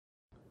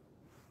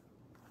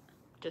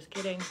Just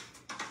kidding.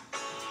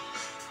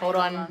 Hold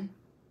on.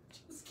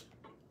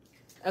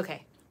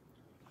 Okay.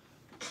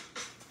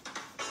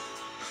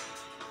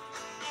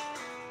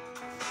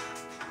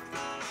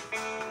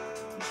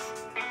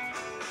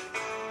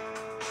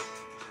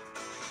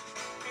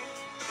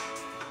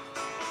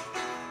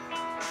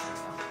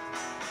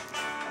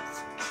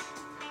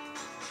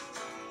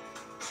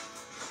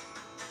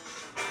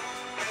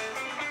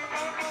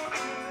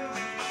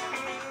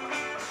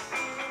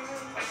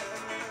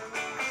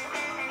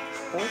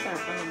 Those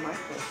aren't one of my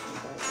questions,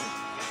 are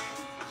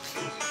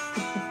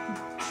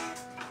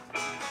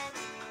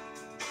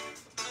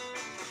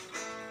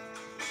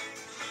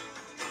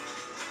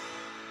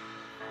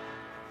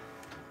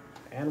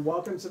they? And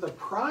welcome to the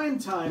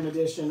primetime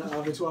edition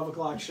of the 12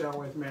 o'clock show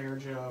with Mayor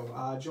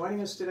Joe. Joining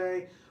us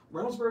today,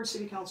 Reynoldsburg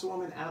City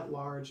Councilwoman at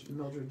Large,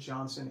 Mildred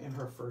Johnson, in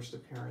her first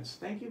appearance.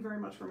 Thank you very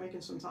much for making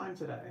some time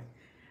today.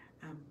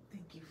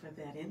 Thank you for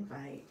that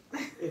invite.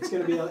 It's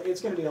going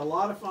to be a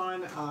lot of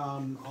fun.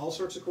 All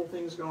sorts of cool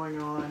things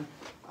going on.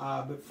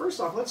 But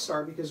first off, let's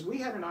start because we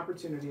had an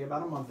opportunity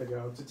about a month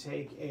ago to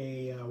take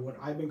a what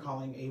I've been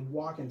calling a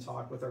walk and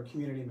talk with our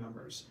community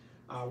members.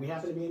 We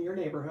happen to be in your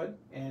neighborhood,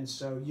 and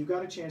so you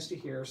got a chance to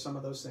hear some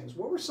of those things.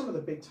 What were some of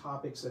the big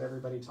topics that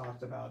everybody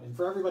talked about? And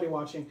for everybody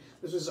watching,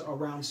 this was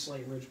around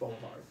Slate Ridge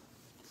Boulevard.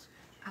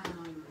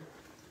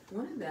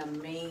 One of the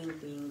main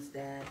things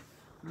that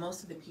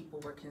most of the people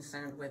were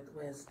concerned with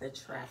was the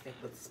traffic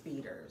with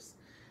speeders.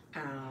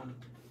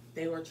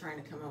 They were trying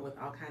to come up with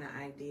all kind of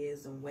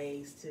ideas and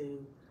ways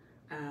to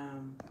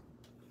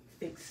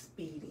fix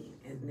speeding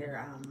in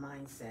their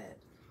mindset.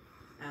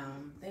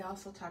 They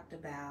also talked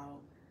about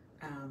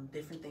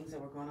different things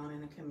that were going on in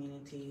the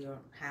community, or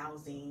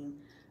housing,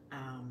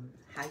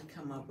 how you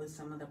come up with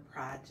some of the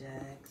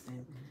projects.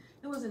 And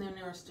it was an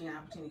interesting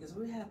opportunity because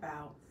we had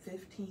about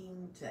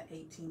 15 to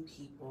 18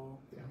 people.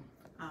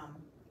 Yeah.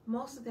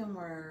 Most of them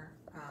were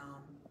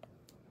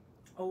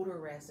older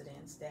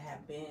residents that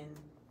have been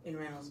in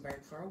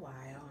Reynoldsburg for a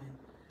while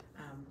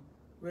and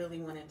really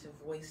wanted to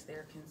voice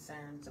their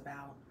concerns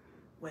about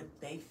what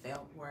they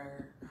felt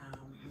were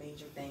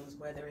major things,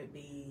 whether it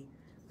be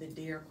the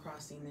deer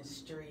crossing the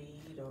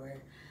street or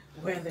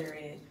whether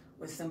it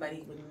was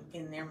somebody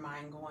in their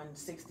mind going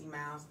 60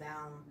 miles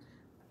down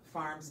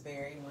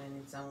Farmsbury when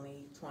it's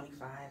only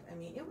 25. I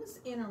mean, it was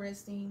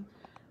interesting.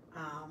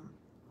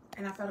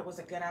 And I thought it was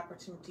a good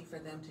opportunity for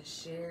them to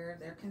share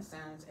their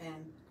concerns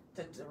and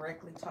to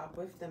directly talk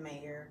with the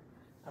mayor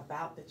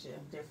about the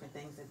different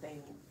things that they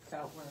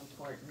felt were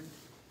important.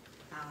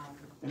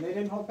 And they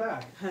didn't hold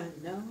back.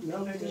 No,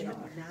 they did not.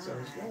 So it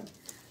was good.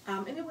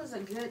 And it was a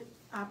good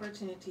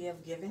opportunity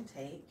of give and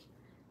take.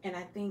 And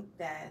I think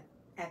that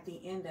at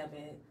the end of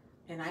it,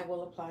 and I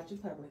will applaud you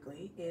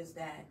publicly, is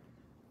that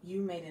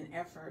you made an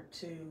effort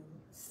to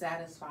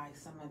satisfy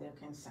some of their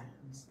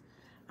concerns.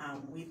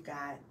 We've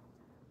got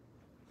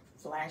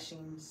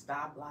flashing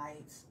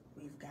stoplights,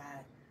 we've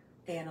got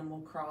animal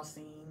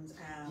crossings.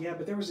 Yeah,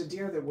 but there was a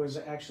deer that was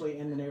actually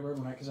in the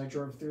neighborhood because I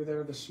drove through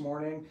there this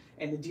morning,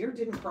 and the deer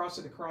didn't cross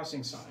at the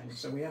crossing sign,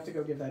 so we have to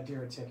go give that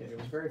deer a ticket. It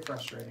was very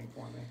frustrating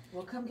for me.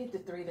 Well, come get the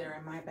 3 that are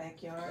in my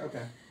backyard.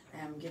 Okay.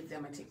 And give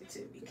them a ticket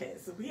too,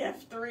 because we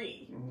have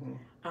 3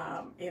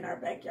 in our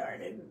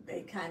backyard, and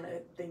they kind of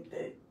think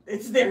that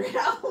it's their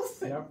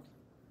house. Yep.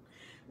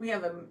 We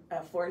have a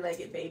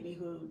 4-legged baby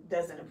who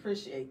doesn't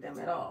appreciate them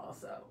at all,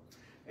 so.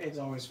 It's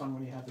always fun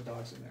when you have the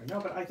dogs in there. No,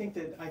 but I think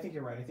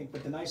you're right.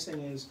 But the nice thing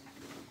is,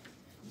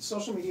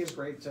 social media is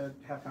great to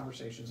have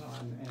conversations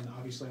on, and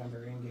obviously I'm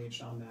very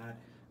engaged on that.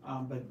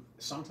 But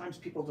sometimes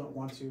people don't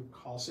want to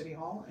call City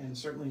Hall, and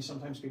certainly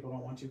sometimes people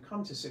don't want to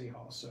come to City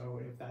Hall. So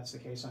if that's the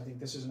case, I think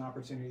this is an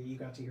opportunity. You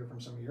got to hear from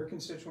some of your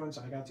constituents.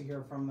 I got to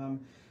hear from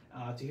them,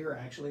 to hear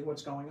actually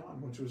what's going on,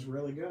 which was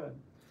really good.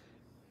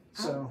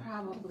 So I'm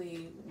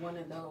probably one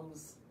of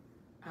those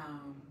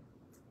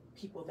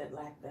people that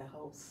lack the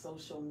whole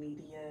social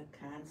media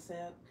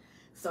concept.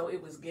 So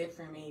it was good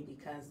for me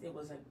because it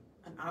was an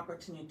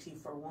opportunity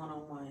for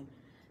one-on-one,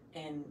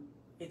 and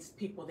it's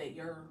people that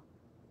you're,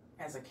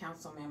 as a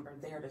council member,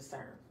 there to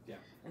serve. Yeah.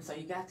 And so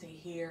you got to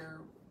hear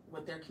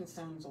what their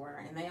concerns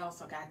were, and they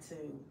also got to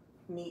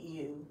meet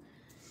you,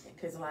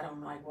 because a lot of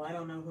them are like, well, I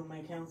don't know who my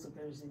council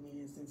person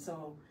is, and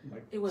so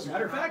it was. As a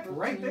matter of fact,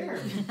 right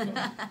there.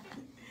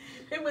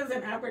 It was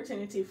an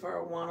opportunity for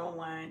a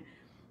one-on-one,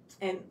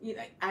 and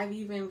I've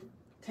even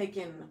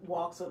taken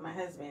walks with my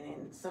husband,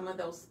 and some of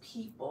those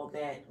people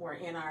that were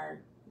in our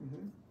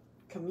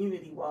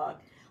community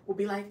walk will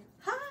be like,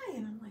 "Hi,"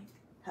 and I'm like,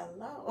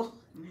 "Hello."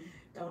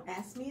 Don't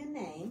ask me a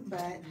name,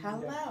 but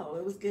hello. Yeah.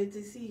 It was good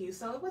to see you.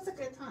 So it was a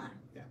good time.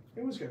 Yeah,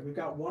 it was good. We've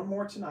got one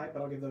more tonight,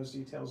 but I'll give those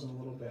details in a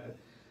little bit.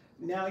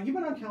 Now, you've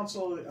been on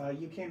council.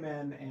 You came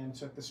in and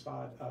took the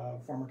spot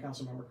of former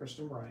council member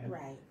Kristen Bryan.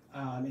 Right.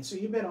 And so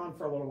you've been on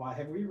for a little while.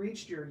 Have we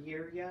reached your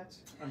year yet?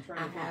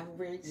 I have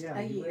reached a year.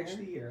 Yeah, you reached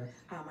the year.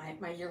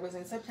 My year was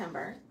in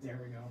September. There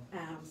we go.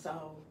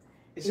 So.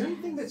 Is there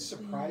anything that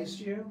surprised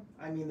you?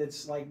 I mean,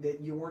 that's like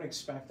that you weren't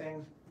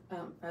expecting?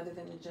 Other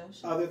than the Joe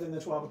show? Other than the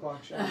 12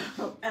 o'clock show?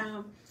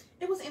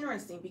 It was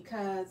interesting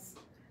because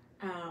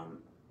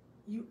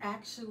you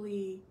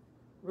actually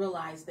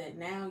realize that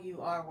now you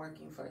are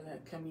working for the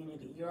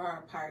community. You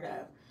are a part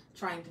of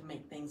trying to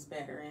make things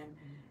better. And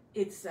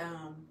it's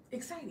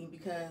exciting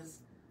because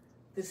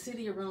the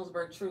city of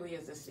Reynoldsburg truly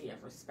is a city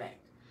of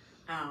respect.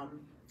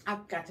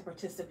 I've got to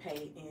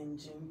participate in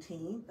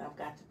Juneteenth. I've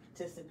got to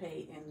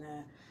participate in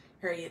the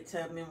Harriet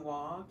Tubman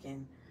Walk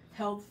and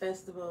health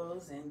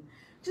festivals and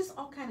just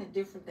all kind of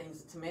different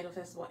things, the Tomato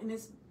Festival. And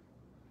it's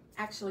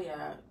actually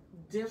a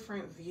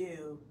different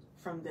view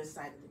from this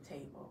side of the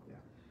table.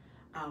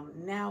 Yeah.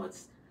 Now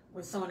it's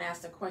when someone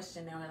asks a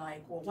question, they're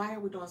like, well, why are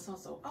we doing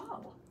so-and-so?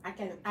 Oh, I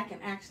can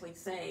actually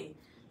say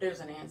there's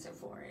an answer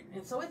for it.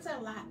 And so it's a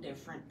lot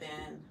different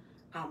than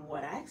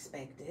what I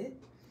expected.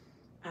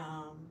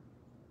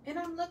 And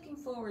I'm looking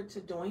forward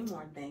to doing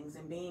more things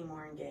and being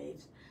more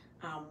engaged.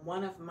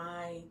 One of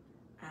my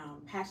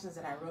passions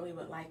that I really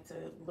would like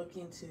to look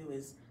into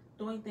is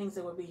doing things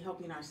that would be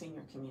helping our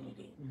senior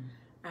community.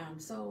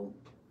 So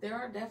there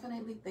are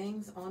definitely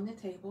things on the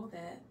table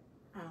that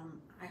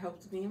I hope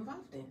to be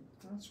involved in.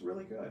 That's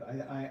really good.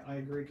 I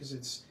agree, because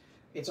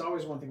it's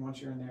always one thing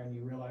once you're in there and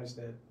you realize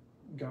that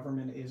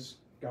government is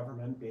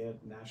government, be it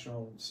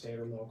national, state,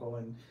 or local,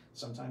 and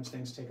sometimes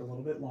things take a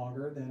little bit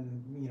longer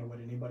than what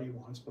anybody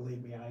wants.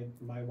 Believe me,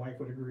 my wife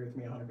would agree with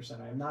me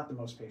 100%. I am not the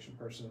most patient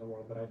person in the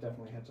world, but I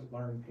definitely had to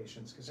learn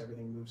patience because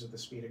everything moves at the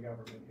speed of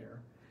government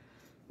here.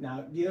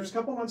 Now, there's a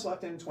couple months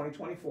left in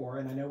 2024,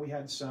 and I know we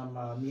had some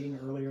meeting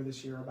earlier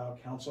this year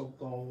about council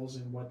goals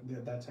and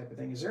that type of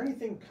thing. Is there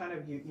anything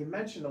you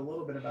mentioned a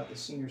little bit about the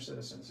senior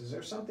citizens. Is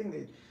there something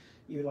that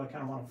you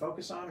kind of want to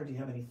focus on, or do you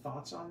have any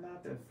thoughts on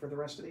that for the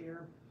rest of the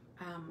year?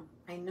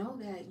 I know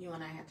that you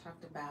and I had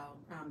talked about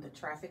the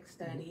traffic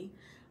study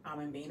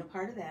and being a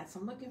part of that.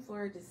 So I'm looking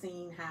forward to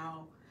seeing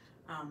how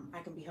I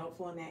can be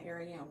helpful in that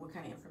area and what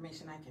kind of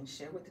information I can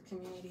share with the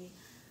community.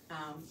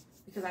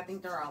 Because I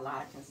think there are a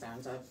lot of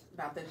concerns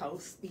about the whole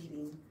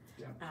speeding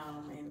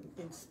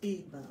and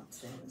speed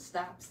bumps and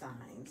stop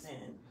signs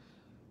and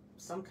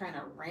some kind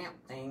of ramp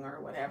thing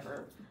or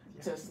whatever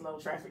to slow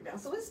traffic down.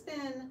 So it's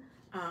been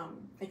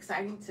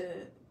exciting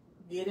to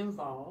get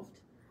involved.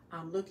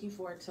 I'm looking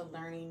forward to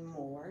learning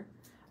more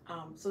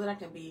so that I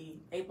can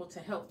be able to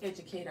help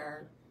educate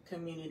our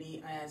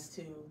community as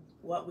to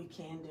what we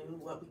can do,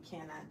 what we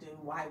cannot do,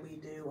 why we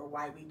do or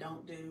why we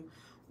don't do,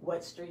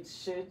 what streets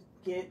should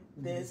get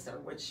this or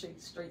which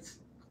streets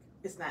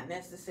it's not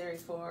necessary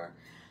for.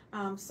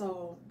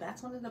 So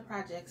that's one of the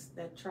projects,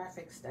 the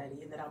traffic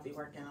study that I'll be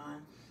working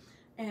on.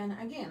 And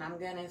again, I'm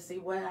gonna see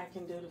what I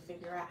can do to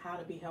figure out how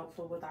to be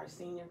helpful with our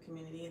senior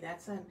community.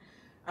 That's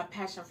a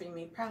passion for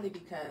me, probably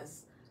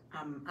because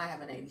I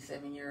have an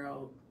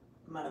 87-year-old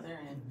mother,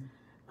 and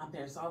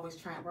we're always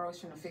trying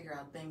to figure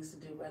out things to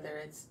do, whether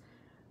it's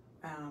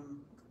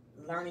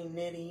learning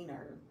knitting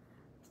or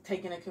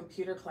taking a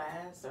computer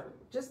class or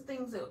just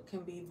things that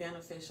can be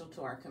beneficial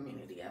to our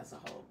community as a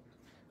whole.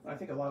 I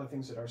think a lot of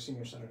things that our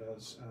senior center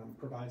does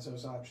provides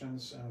those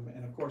options,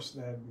 and of course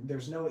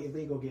there's no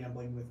illegal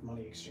gambling with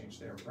money exchange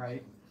there,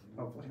 right?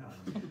 Hopefully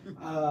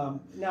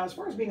not. Now, as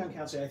far as being on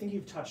council, I think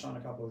you've touched on a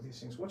couple of these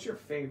things. What's your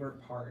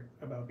favorite part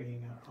about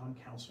being on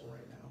council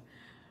right now?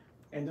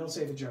 And don't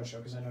say the Joe Show,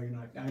 because I know you're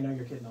not. I know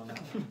you're kidding on that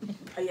one.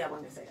 Yeah, I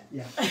wanted to say that.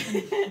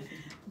 Yeah.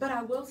 But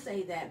I will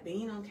say that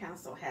being on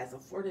council has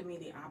afforded me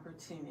the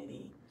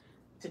opportunity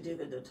to do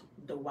the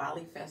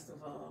Diwali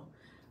Festival,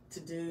 to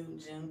do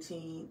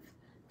Juneteenth,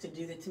 to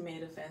do the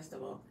Tomato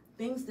Festival,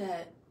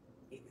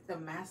 the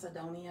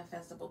Macedonia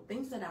Festival,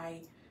 things that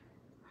I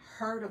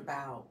heard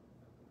about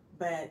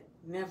but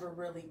never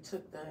really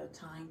took the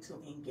time to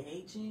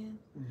engage in.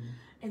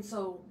 And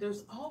so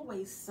there's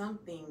always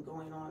something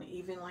going on,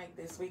 even like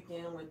this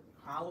weekend with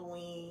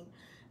Halloween.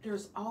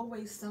 There's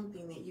always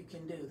something that you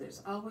can do.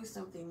 There's always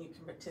something you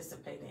can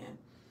participate in.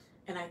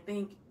 And I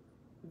think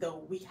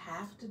though we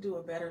have to do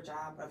a better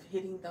job of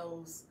hitting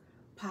those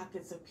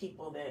pockets of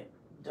people that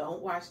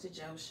don't watch the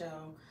Joe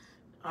Show,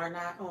 are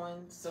not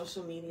on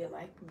social media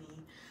like me.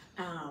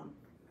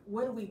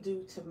 What do we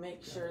do to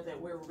make sure that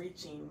we're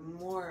reaching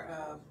more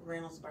of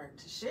Reynoldsburg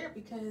to share?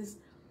 Because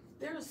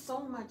there is so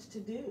much to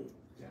do.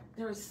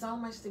 There is so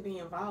much to be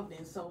involved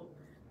in. So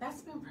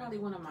that's been probably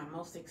one of my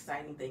most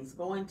exciting things,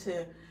 going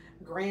to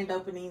grand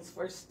openings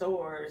for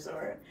stores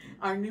or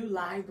our new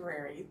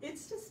library.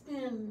 It's just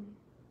been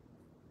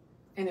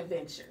an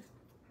adventure.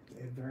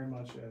 It very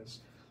much is.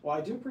 Well,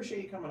 I do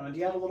appreciate you coming on. Do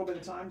you have a little bit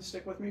of time to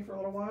stick with me for a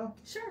little while?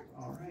 Sure.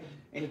 All right.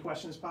 Any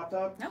questions popped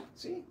up? No.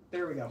 See,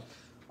 there we go.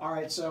 All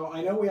right, so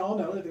I know we all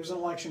know that there's an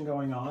election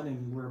going on,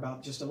 and we're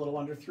about just a little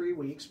under 3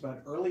 weeks,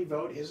 but early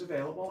vote is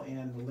available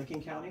in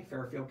Licking County,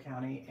 Fairfield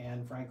County,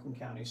 and Franklin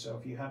County. So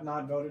if you have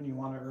not voted and you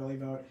want to early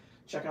vote,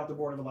 check out the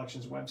Board of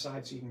Elections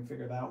website so you can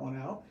figure that one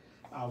out.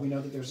 We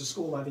know that there's a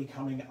school levy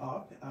coming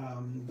up.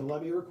 The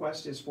levy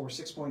request is for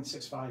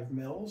 6.65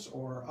 mils,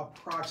 or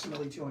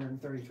approximately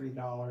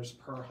 $233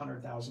 per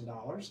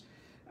 $100,000.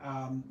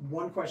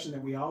 One question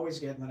that we always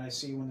get and that I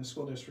see when the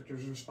school district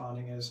is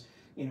responding is,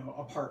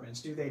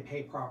 apartments, do they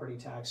pay property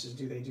taxes?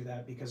 Do they do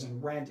that? Because in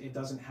rent, it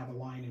doesn't have a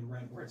line in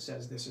rent where it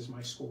says this is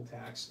my school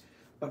tax.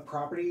 But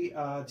property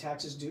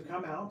taxes do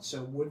come out.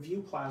 So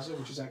Woodview Plaza,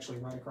 which is actually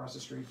right across the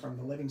street from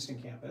the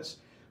Livingston campus,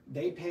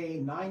 they pay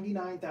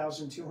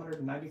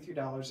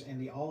 $99,293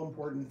 and the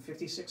all-important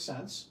 56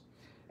 cents.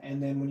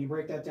 And then when you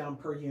break that down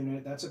per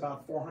unit, that's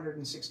about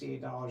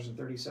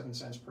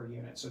 $468.37 per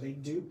unit. So they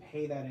do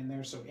pay that in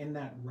there. So in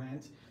that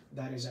rent,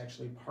 that is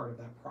actually part of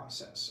that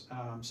process.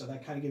 So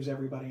that kind of gives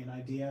everybody an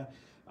idea.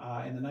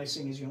 And the nice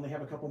thing is you only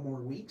have a couple more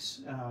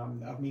weeks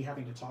of me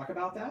having to talk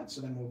about that.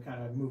 So then we'll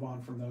kind of move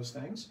on from those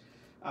things.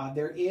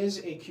 There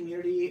is a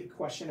community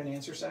question and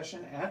answer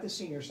session at the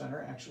Senior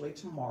Center actually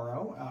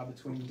tomorrow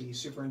between the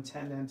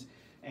superintendent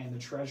and the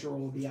treasurer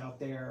will be out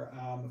there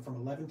from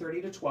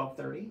 11:30 to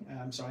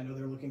 12:30. So I know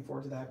they're looking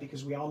forward to that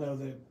because we all know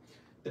that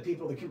the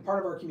part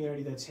of our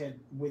community that's hit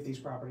with these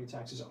property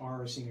taxes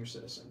are senior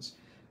citizens.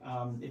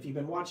 If you've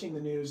been watching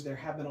the news, there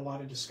have been a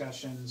lot of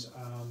discussions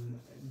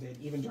that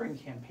even during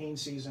campaign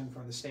season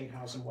from the State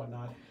House and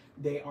whatnot,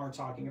 they are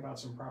talking about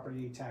some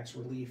property tax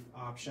relief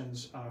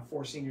options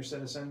for senior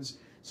citizens.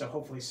 So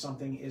hopefully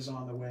something is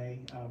on the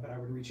way, but I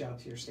would reach out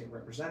to your state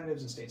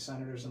representatives and state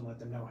senators and let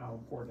them know how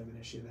important of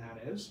an issue that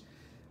is.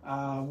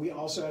 We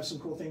also have some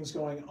cool things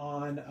going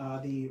on.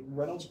 The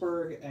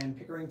Reynoldsburg and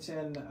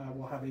Pickerington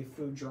will have a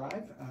food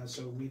drive.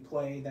 So we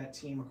play that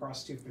team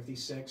across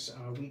 256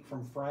 a week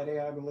from Friday,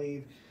 I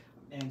believe.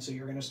 And so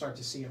you're going to start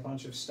to see a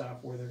bunch of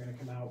stuff where they're going to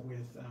come out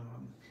with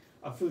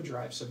a food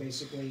drive. So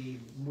basically,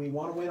 we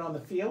want to win on the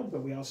field,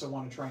 but we also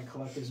want to try and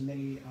collect as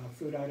many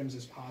food items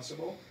as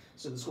possible.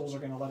 So the schools are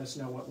going to let us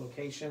know what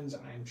locations.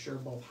 I'm sure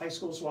both high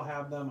schools will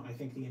have them. I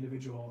think the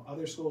individual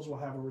other schools will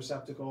have a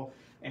receptacle,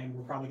 and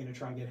we're probably going to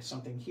try and get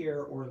something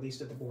here, or at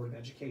least at the Board of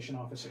Education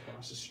office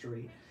across the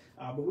street.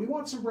 But we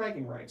want some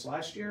bragging rights.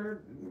 Last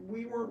year,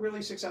 we weren't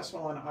really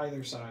successful on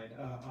either side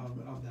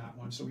of that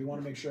one, so we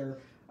want to make sure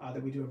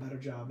that we do a better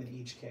job in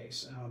each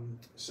case.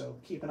 So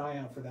keep an eye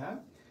out for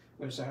that.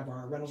 We also have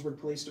our Reynoldsburg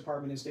Police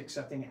Department is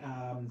accepting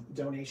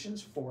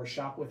donations for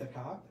Shop with a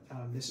Cop.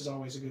 This is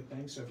always a good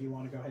thing, so if you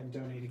want to go ahead and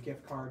donate a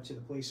gift card to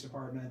the police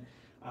department,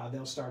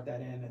 they'll start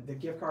that in. The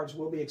gift cards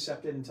will be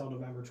accepted until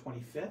November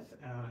 25th,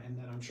 and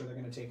then I'm sure they're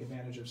going to take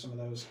advantage of some of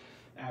those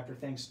after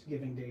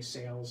Thanksgiving Day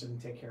sales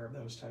and take care of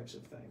those types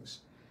of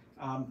things.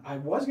 I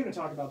was going to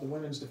talk about the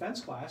women's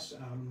defense class,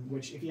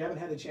 which if you haven't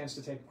had the chance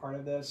to take part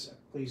of this,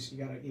 please, you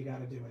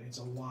gotta do it. It's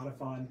a lot of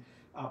fun,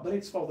 but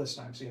it's full this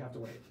time, so you have to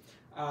wait.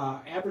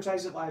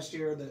 Advertised it last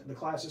year. The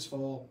class is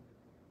full.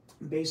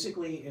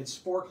 Basically, it's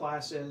 4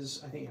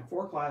 classes. I think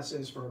 4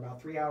 classes for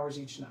about 3 hours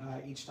each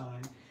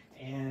time,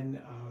 and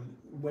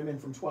women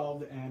from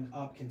 12 and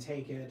up can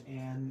take it.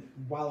 And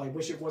while I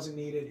wish it wasn't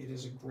needed, it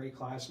is a great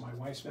class. My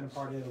wife's been a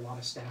part of it. A lot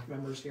of staff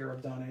members here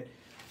have done it.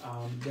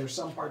 There's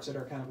some parts that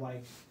are kind of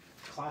like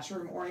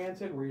classroom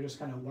oriented, where you're just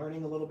kind of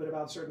learning a little bit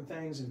about certain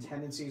things and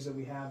tendencies that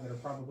we have that are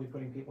probably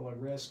putting people at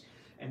risk.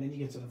 And then you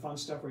get to the fun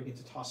stuff where you get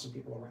to toss some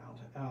people around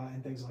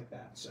and things like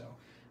that. So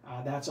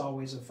that's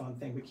always a fun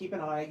thing. But keep an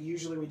eye.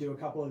 Usually we do a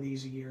couple of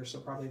these a year, so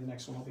probably the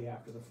next one will be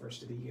after the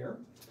first of the year.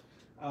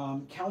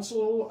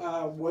 Council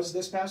was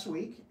this past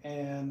week,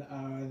 and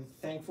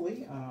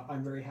thankfully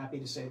I'm very happy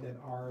to say that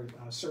our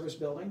service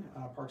building,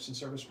 Parks and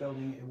Service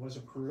building, it was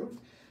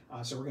approved.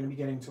 So we're going to be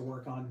getting to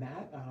work on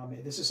that.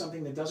 This is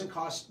something that doesn't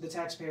cost the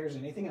taxpayers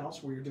anything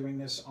else. We're doing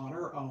this on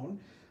our own.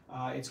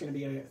 It's going to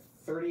be a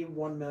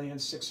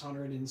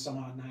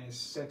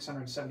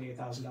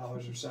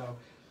 $31,678,000 or so.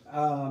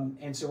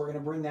 And so we're going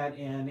to bring that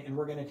in and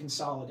we're going to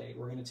consolidate.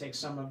 We're going to take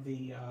some of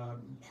the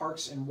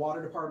Parks and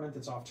Water Department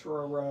that's off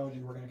Truro Road,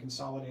 and we're going to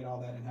consolidate all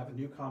that and have a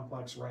new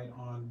complex right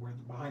on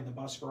behind the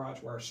bus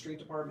garage where our street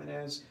department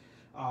is.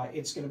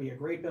 It's going to be a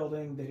great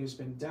building that has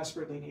been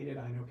desperately needed.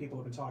 I know people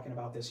have been talking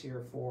about this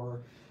here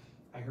for,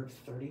 I heard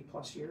 30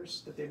 plus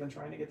years that they've been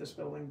trying to get this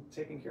building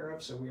taken care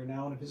of. So we are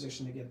now in a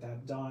position to get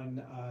that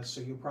done.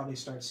 So you'll probably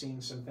start seeing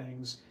some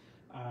things,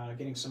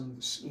 getting some,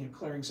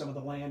 clearing some of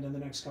the land in the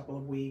next couple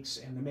of weeks,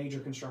 and the major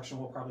construction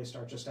will probably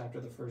start just after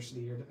the first of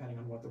the year, depending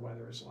on what the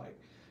weather is like.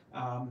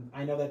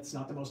 I know that's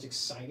not the most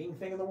exciting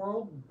thing in the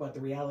world, but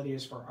the reality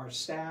is for our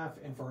staff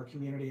and for our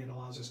community, it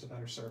allows us to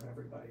better serve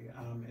everybody.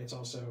 It's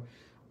also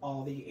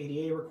all the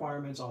ADA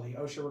requirements, all the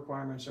OSHA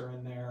requirements are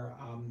in there.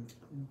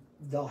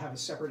 They'll have a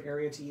separate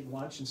area to eat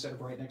lunch instead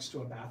of right next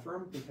to a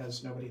bathroom,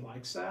 because nobody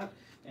likes that.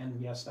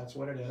 And yes, that's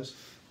what it is.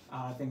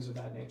 Things of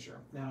that nature.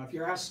 Now, if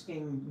you're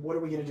asking, what are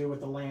we going to do with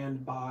the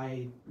land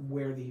by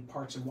where the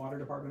Parks and Water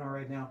Department are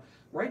right now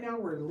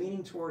we're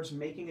leaning towards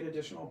making it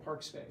additional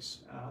park space.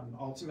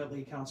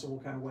 Ultimately, council will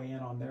kind of weigh in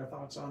on their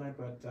thoughts on it,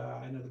 but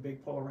I know the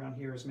big pull around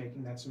here is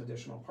making that some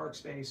additional park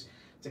space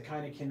to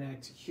kind of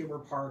connect Huber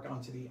Park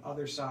onto the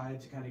other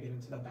side to kind of get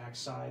into the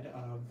backside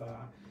of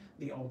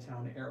the Old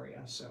Town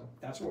area. So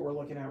that's what we're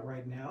looking at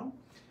right now.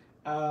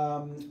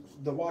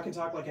 The walk and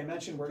talk, like I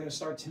mentioned, we're going to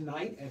start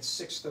tonight at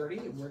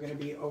 6:30. We're going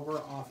to be over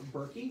off of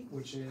Berkey,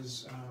 which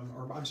is,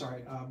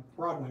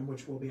 Broadwin,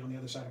 which will be on the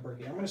other side of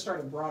Berkey. I'm going to start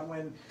at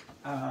Broadwin,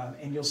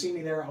 and you'll see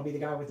me there. I'll be the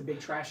guy with the big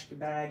trash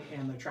bag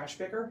and the trash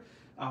picker.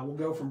 We'll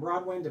go from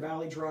Broadwin to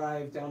Valley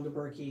Drive, down to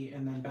Berkey,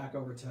 and then back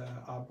over to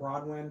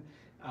Broadwin.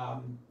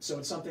 So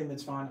it's something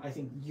that's fun. I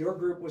think your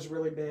group was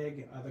really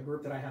big. The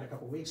group that I had a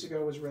couple weeks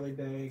ago was really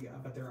big,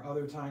 but there are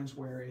other times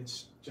where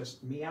it's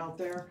just me out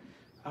there.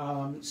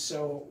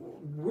 So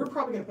we're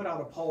probably going to put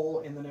out a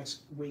poll in the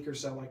next week or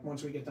so, like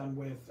once we get done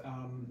with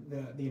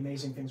the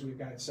amazing things we've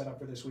got set up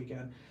for this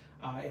weekend.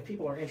 If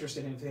people are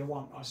interested in, if they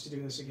want us to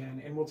do this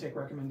again, and we'll take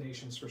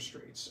recommendations for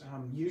streets.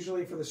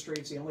 Usually for the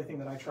streets, the only thing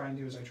that I try and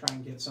do is I try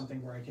and get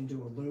something where I can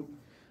do a loop.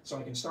 So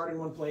I can start in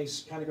one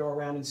place, kind of go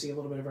around and see a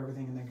little bit of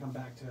everything, and then come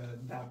back to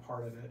that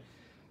part of it.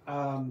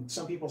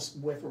 Some people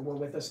were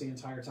with us the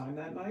entire time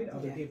that night.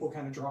 Other Yes. people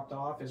kind of dropped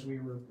off as we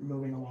were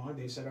moving along.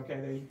 They said,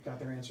 okay, they got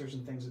their answers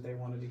and things that they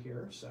wanted to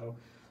hear. So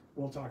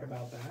we'll talk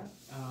about that.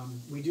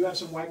 We do have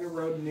some Wagner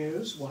Road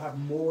news. We'll have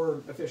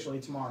more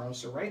officially tomorrow.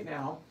 So right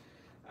now,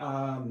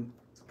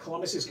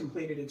 Columbus has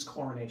completed its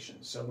chlorination.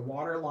 So the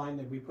water line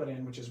that we put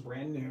in, which is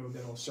brand new,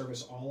 that'll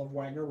service all of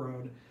Wagner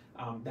Road,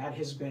 that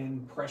has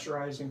been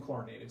pressurized and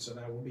chlorinated, so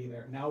that will be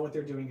there. Now what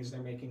they're doing is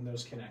they're making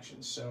those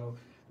connections. So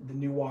the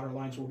new water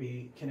lines will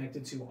be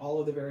connected to all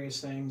of the various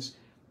things.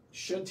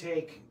 Should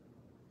take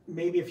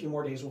maybe a few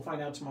more days. We'll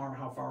find out tomorrow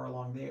how far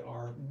along they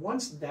are.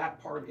 Once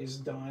that part is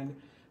done,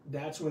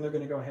 that's when they're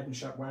going to go ahead and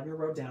shut Wagner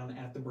Road down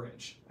at the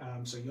bridge.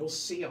 So you'll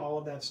see all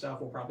of that stuff.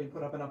 We'll probably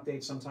put up an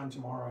update sometime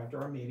tomorrow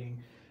after our meeting.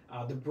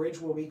 The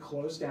bridge will be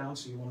closed down,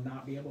 so you will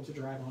not be able to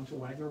drive onto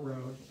Wagner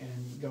Road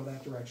and go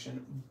that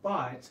direction,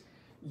 but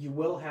you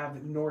will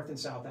have north and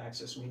south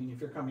access, meaning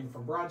if you're coming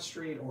from Broad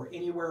Street or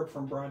anywhere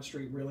from Broad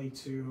Street really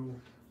to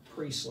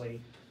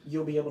Priestley,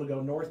 you'll be able to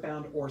go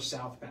northbound or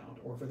southbound.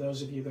 Or for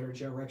those of you that are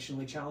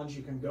directionally challenged,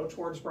 you can go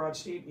towards Broad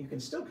Street. You can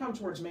still come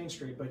towards Main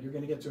Street, but you're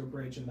going to get to a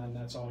bridge, and then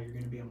that's all you're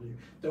going to be able to do.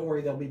 Don't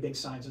worry, there'll be big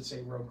signs that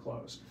say road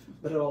closed,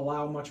 but it'll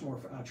allow much more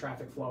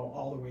traffic flow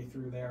all the way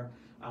through there.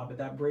 But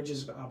that bridge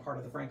is part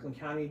of the Franklin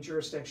County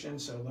jurisdiction,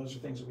 so those are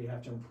things that we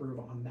have to improve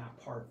on that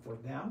part for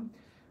them.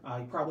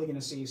 You're probably going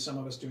to see some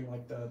of us doing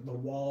like the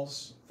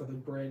walls for the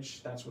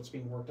bridge. That's what's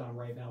being worked on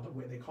right now.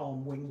 They call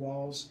them wing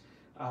walls,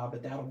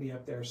 but that'll be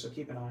up there, so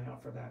keep an eye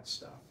out for that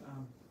stuff.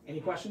 Any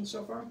questions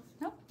so far?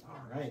 Nope.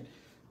 All right.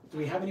 Do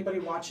we have anybody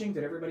watching?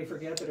 Did everybody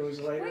forget that it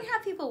was later? We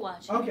have people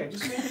watching. Okay,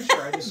 just making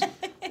sure. I just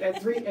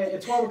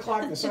at 12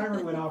 o'clock the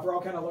siren went off. We're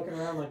all kind of looking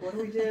around like, what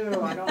do we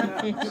do? I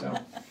don't know.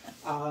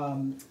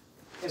 So,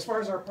 as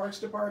far as our Parks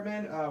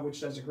Department,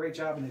 which does a great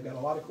job, and they've got a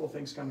lot of cool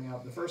things coming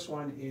up. The first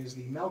one is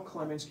the Mel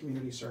Clemens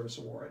Community Service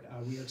Award.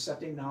 We are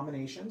accepting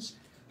nominations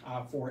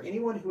for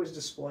anyone who has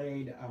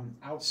displayed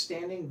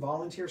outstanding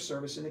volunteer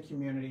service in the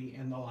community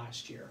in the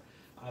last year.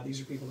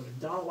 These are people that have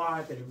done a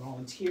lot, that have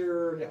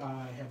volunteered,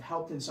 have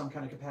helped in some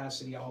kind of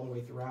capacity all the way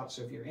throughout.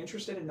 So if you're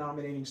interested in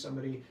nominating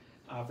somebody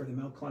for the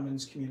Mel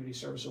Clemens Community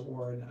Service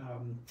Award,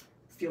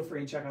 feel free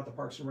to check out the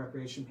Parks and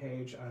Recreation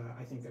page.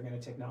 I think they're going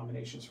to take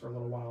nominations for a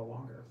little while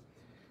longer.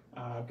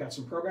 I've got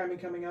some programming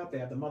coming up. They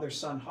have the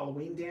Mother-Son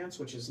Halloween Dance,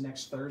 which is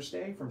next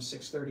Thursday from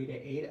 6:30 to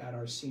 8 at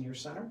our Senior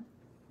Center.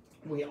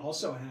 We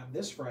also have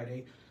this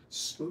Friday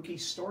Spooky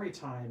Story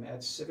Time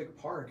at Civic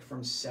Park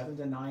from 7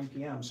 to 9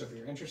 p.m. So if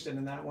you're interested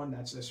in that one,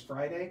 that's this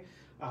Friday.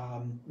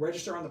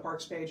 Register on the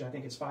Parks page. I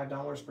think it's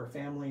 $5 per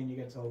family, and you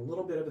get to a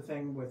little bit of a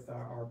thing with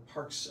our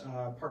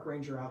park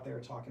ranger out there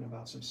talking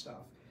about some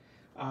stuff.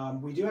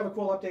 We do have a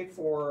cool update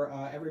for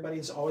everybody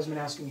that's always been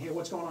asking, hey,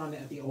 what's going on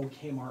at the old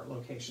Kmart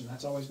location?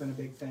 That's always been a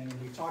big thing.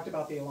 We've talked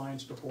about the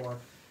Alliance before.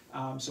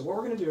 So what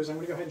we're going to do is I'm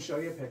going to go ahead and show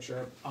you a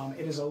picture.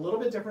 It is a little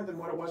bit different than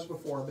what it was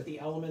before, but the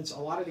elements, a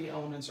lot of the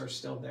elements are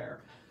still there.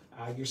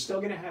 You're still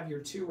going to have your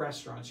two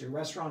restaurants, your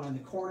restaurant on the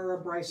corner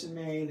of Bryson,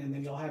 Maine, and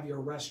then you'll have your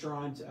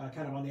restaurant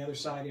kind of on the other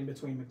side in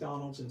between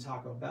McDonald's and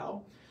Taco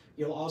Bell.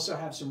 You'll also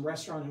have some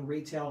restaurant and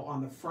retail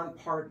on the front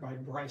part by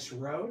Bryce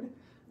Road.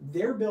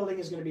 Their building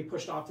is going to be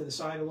pushed off to the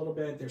side a little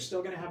bit. They're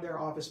still going to have their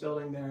office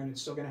building there, and it's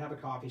still going to have a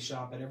coffee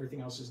shop, but everything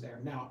else is there.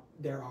 Now,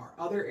 there are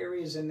other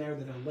areas in there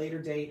that at a later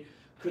date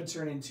could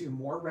turn into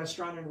more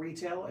restaurant and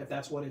retail, if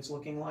that's what it's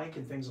looking like,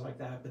 and things like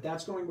that. But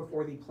that's going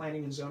before the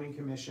Planning and Zoning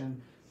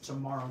Commission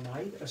tomorrow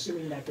night.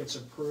 Assuming that gets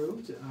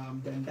approved,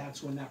 then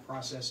that's when that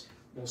process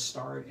will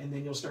start, and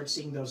then you'll start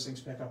seeing those things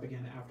pick up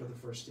again after the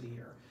first of the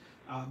year.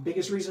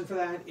 Biggest reason for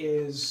that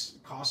is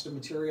cost of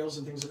materials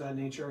and things of that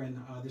nature, and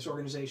this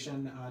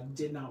organization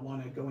did not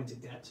want to go into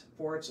debt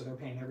for it, so they're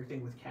paying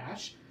everything with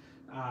cash.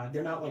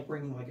 They're not like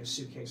bringing like a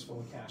suitcase full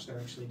of cash. They're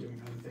actually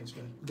doing other things,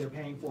 but they're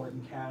paying for it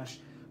in cash.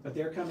 But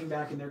they're coming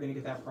back and they're going to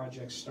get that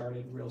project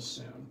started real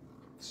soon.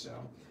 So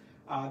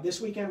this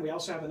weekend we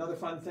also have another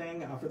fun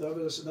thing for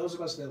those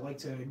of us that like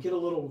to get a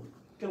little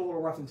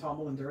rough and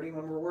tumble and dirty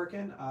when we're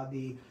working.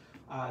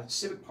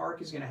 Civic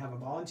Park is going to have a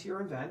volunteer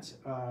event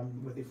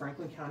with the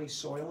Franklin County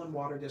Soil and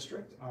Water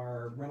District,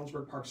 our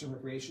Reynoldsburg Parks and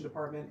Recreation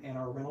Department, and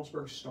our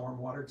Reynoldsburg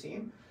Stormwater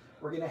team.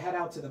 We're going to head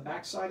out to the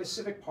backside of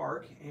Civic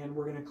Park, and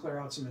we're going to clear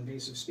out some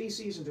invasive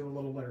species and do a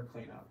little litter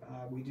cleanup.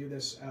 We do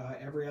this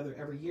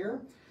every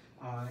year,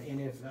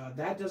 and if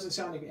that doesn't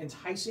sound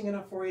enticing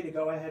enough for you to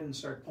go ahead and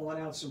start pulling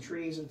out some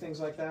trees and things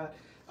like that,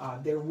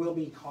 there will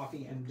be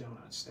coffee and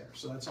donuts there,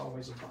 so that's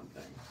always a fun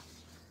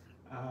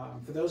thing.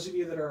 For those of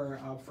you that are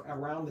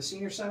around the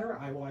Senior Center,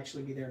 I will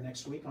actually be there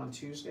next week on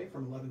Tuesday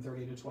from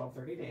 11:30 to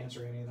 12:30 to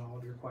answer any and all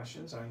of your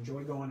questions. I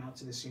enjoy going out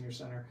to the Senior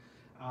Center.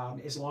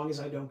 As long as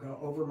I don't go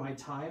over my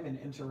time and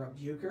interrupt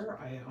Euchre,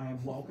 I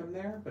am welcome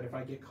there. But if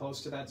I get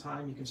close to that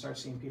time, you can start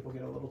seeing people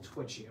get a little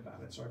twitchy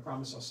about it. So I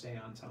promise I'll stay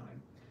on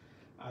time.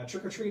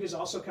 Trick or Treat is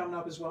also coming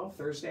up as well,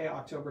 Thursday,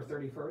 October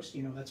 31st.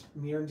 You know, that's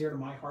near and dear to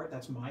my heart.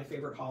 That's my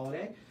favorite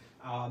holiday.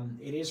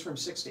 It is from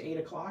 6 to 8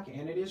 o'clock,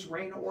 and it is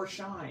rain or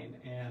shine,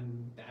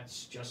 and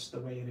that's just the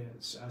way it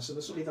is. So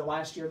this will be the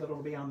last year that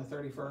it'll be on the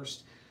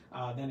 31st.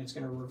 Then it's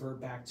going to revert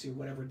back to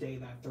whatever day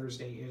that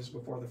Thursday is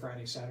before the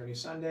Friday, Saturday,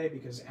 Sunday,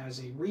 because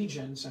as a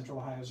region, Central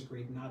Ohio has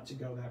agreed not to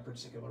go that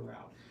particular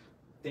route.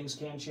 Things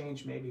can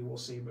change, maybe we'll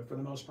see, but for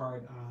the most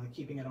part,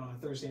 keeping it on a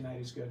Thursday night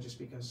is good just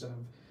because of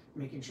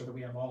making sure that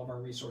we have all of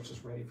our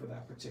resources ready for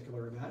that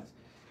particular event.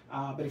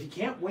 But if you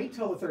can't wait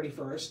till the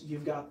 31st,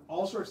 you've got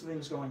all sorts of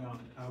things going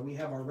on. We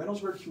have our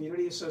Reynoldsburg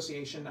Community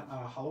Association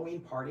Halloween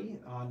party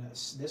on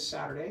this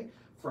Saturday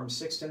from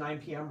 6 to 9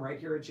 p.m. right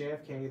here at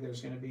JFK.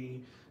 There's going to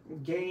be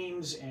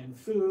games and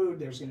food.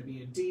 There's going to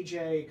be a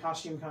DJ,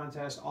 costume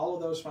contest, all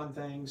of those fun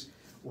things.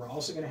 We're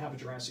also going to have a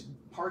Jurassic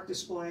Park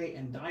display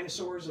and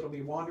dinosaurs that'll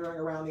be wandering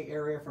around the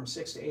area from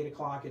 6 to 8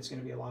 o'clock. It's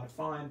going to be a lot of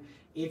fun.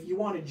 If you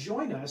want to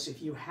join us,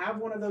 if you have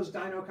one of those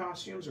dino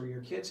costumes or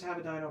your kids have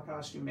a dino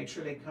costume, make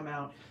sure they come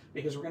out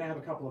because we're going to have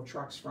a couple of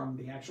trucks from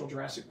the actual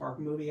Jurassic Park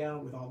movie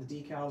out with all the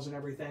decals and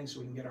everything so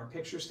we can get our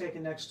pictures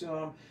taken next to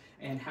them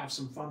and have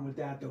some fun with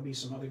that. There'll be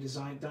some other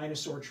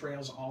dinosaur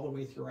trails all the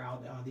way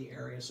throughout the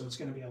area, so it's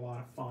going to be a lot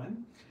of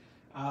fun.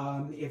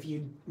 If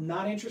you're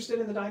not interested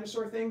in the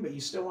dinosaur thing, but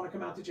you still want to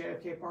come out to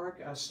JFK Park,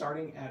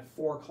 starting at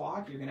 4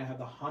 o'clock, you're going to have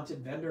the Haunted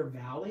Vendor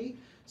Valley.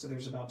 So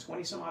there's about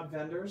 20 some odd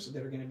vendors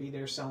that are going to be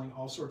there selling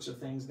all sorts of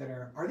things that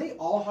are they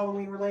all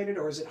Halloween related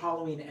or is it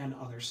Halloween and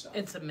other stuff?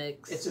 It's a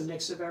mix. It's a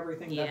mix of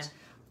everything. Yeah.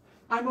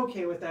 I'm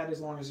okay with that as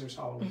long as there's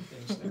Halloween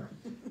things there.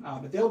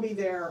 But they'll be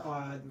there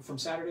from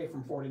Saturday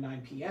from 4 to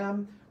 9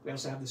 p.m. We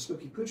also have the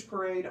Spooky Pooch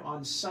Parade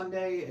on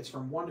Sunday. It's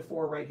from 1 to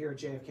 4 right here at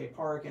JFK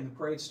Park, and the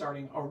parade's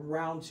starting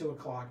around 2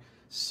 o'clock.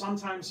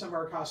 Sometimes some of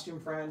our costume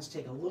friends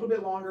take a little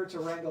bit longer to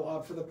wrangle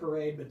up for the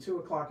parade, but 2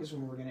 o'clock is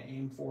when we're going to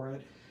aim for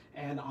it.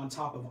 And on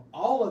top of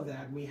all of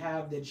that, we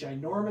have the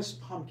ginormous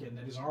pumpkin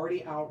that is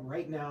already out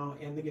right now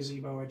in the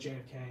gazebo at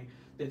JFK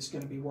that's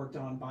going to be worked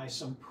on by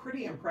some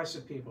pretty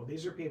impressive people.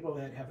 These are people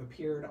that have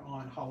appeared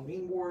on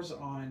Halloween Wars,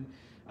 on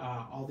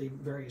all the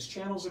various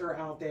channels that are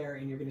out there,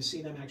 and you're going to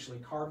see them actually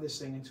carve this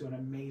thing into an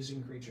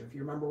amazing creature. If you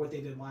remember what they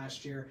did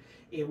last year,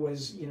 it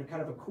was, you know,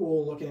 kind of a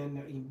cool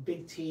looking,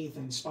 big teeth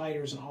and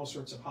spiders and all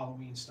sorts of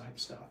Halloween type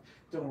stuff.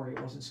 Don't worry,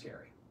 it wasn't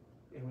scary.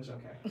 It was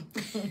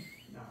okay.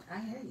 No. I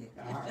hear you.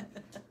 All right.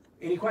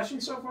 Any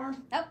questions so far?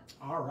 Nope.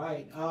 All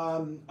right.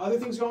 Other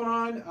things going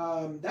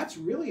on. That's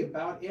really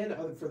about it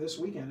for this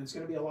weekend. It's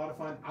going to be a lot of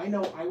fun. I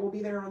know I will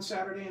be there on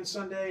Saturday and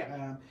Sunday.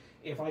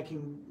 If I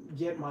can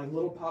get my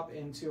little pup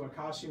into a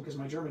costume, because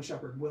my German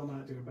Shepherd will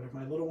not do it, but if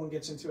my little one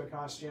gets into a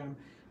costume,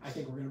 I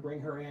think we're going to bring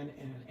her in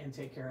and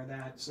take care of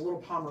that. It's a little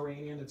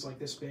Pomeranian. It's like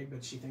this big,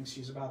 but she thinks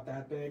she's about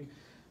that big.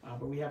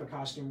 But we have a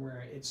costume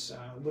where it's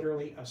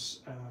literally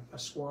a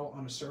squirrel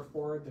on a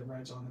surfboard that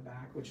rides on the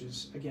back, which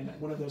is, again,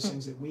 one of those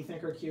things that we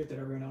think are cute that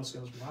everyone else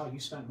goes, wow, you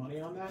spent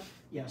money on that?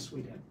 Yes,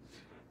 we did.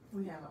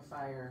 We have a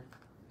fire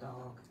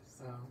dog,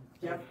 so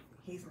Yep.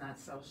 he's not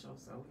social,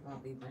 so we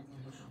won't be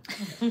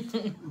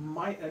bringing him.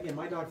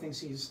 My dog thinks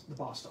he's the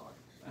boss dog.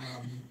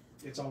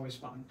 It's always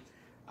fun.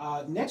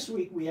 Next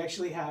week we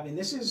actually have, and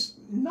this is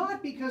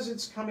not because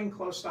it's coming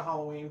close to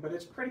Halloween, but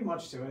it's pretty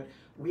much to it.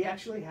 We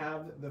actually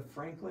have the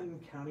Franklin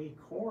County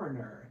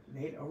Coroner,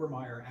 Nate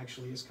Overmeyer,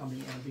 actually is coming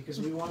in because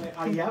we wanted,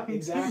 yep,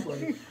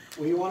 exactly.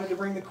 We wanted to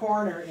bring the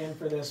coroner in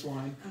for this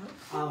one.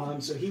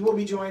 So he will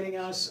be joining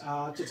us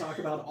to talk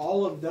about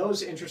all of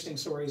those interesting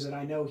stories that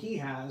I know he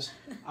has.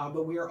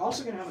 But we are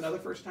also going to have another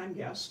first-time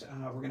guest.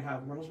 We're going to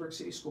have Reynoldsburg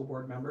City School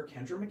Board member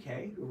Kendra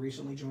McKay, who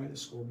recently joined the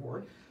school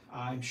board.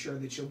 I'm sure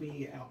that she'll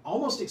be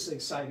almost as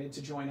excited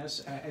to join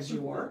us as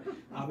you are,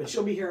 but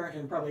she'll be here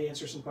and probably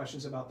answer some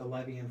questions about the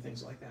levy and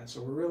things like that.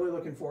 So we're really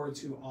looking forward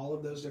to all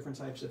of those different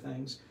types of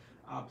things.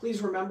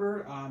 Please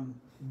remember,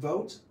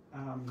 vote.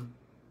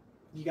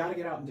 You got to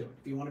get out and do it.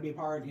 If you want to be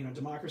part,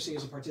 democracy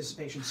is a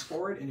participation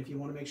sport, and if you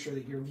want to make sure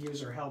that your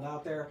views are held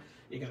out there,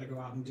 you got to go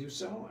out and do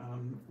so.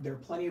 There are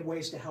plenty of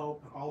ways to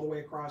help all the way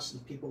across,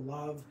 and people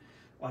love,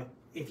 like,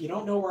 if you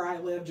don't know where I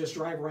live, just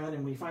drive around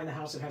and we find the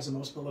house that has the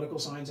most political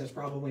signs. That's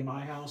probably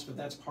my house, but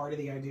that's part of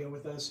the idea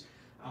with us.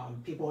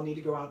 People need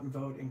to go out and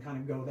vote and kind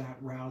of go that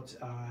route,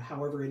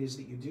 however it is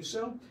that you do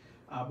so.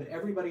 But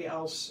everybody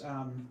else,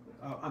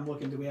 I'm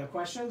looking, do we have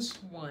questions?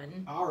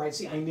 One. All right,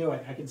 see, I knew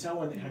it. I could tell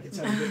when you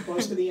get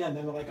close to the end,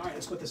 then they're like, all right,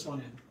 let's put this one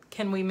in.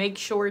 Can we make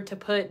sure to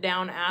put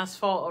down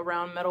asphalt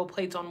around metal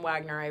plates on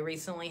Wagner? I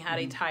recently had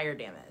a tire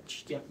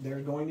damaged. Yep, they're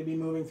going to be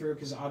moving through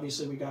because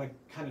obviously we got to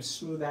kind of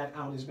smooth that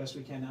out as best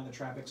we can now the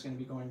traffic's going to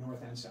be going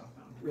north and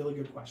southbound. Really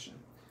good question.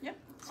 Yep.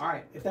 All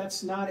right, if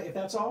that's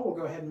all, we'll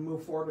go ahead and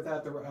move forward with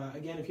that.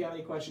 Again, if you have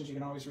any questions, you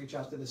can always reach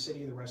out to the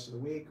city the rest of the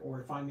week,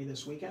 or find me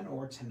this weekend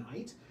or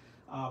tonight.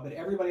 But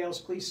everybody else,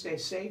 please stay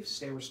safe,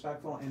 stay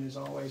respectful, and as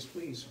always,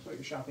 please put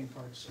your shopping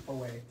carts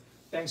away.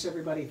 Thanks,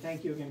 everybody.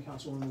 Thank you again,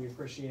 Councilwoman. We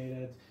appreciate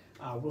it.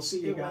 We'll see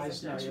you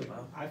guys next week.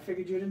 I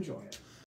figured you'd enjoy it.